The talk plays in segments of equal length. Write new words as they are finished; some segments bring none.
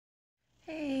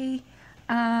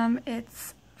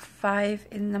It's 5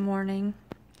 in the morning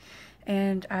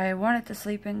and I wanted to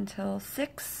sleep until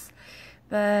 6,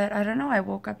 but I don't know, I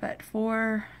woke up at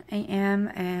 4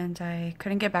 a.m. and I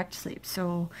couldn't get back to sleep,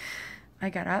 so I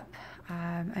got up.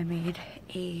 I made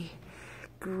a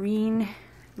green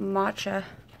matcha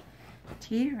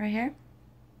tea right here.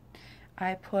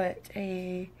 I put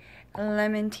a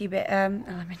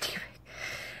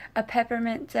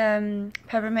peppermint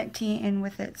tea in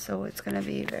with it, so it's gonna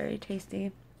be very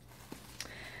tasty.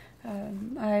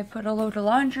 I put a load of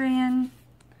laundry in.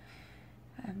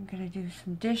 I'm gonna do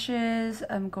some dishes.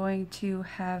 I'm going to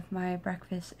have my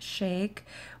breakfast shake,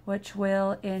 which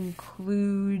will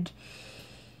include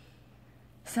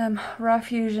some Raw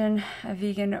Fusion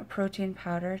vegan protein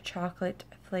powder, chocolate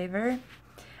flavor.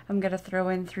 I'm gonna throw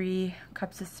in 3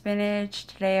 cups of spinach.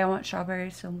 Today I want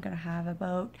strawberries, so I'm gonna have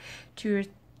about 2 or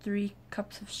 3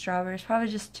 cups of strawberries, probably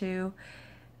just 2.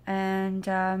 And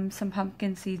some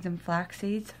pumpkin seeds and flax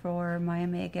seeds for my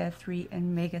omega-3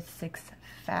 and omega-6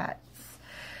 fats.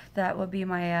 That will be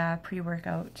my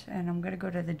pre-workout, and I'm gonna go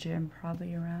to the gym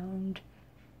probably around,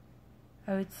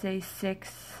 I would say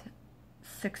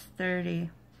 6:30.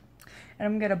 And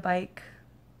I'm gonna bike.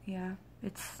 Yeah,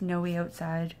 it's snowy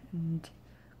outside and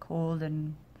cold,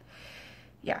 and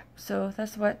yeah, so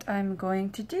that's what I'm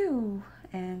going to do.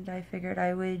 And I figured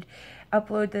I would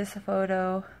upload this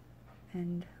photo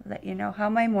and let you know how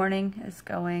my morning is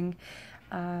going.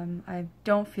 I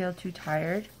don't feel too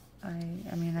tired.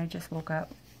 I mean, I just woke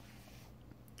up,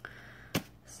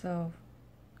 so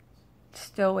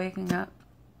still waking up.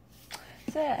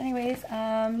 So anyways,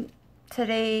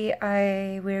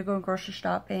 today we're going grocery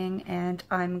shopping, and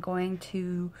I'm going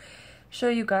to show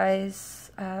you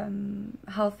guys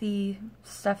healthy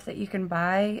stuff that you can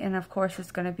buy, and of course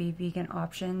it's going to be vegan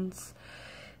options.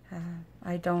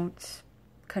 I don't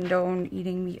condone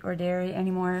eating meat or dairy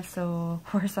anymore, so of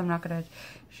course I'm not going to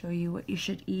show you what you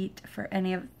should eat for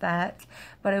any of that,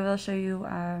 but I will show you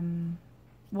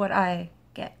what I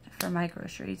get for my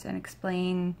groceries and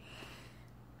explain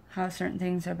how certain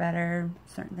things are better,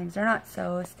 certain things are not.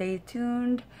 So stay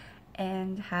tuned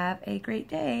and have a great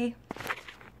day.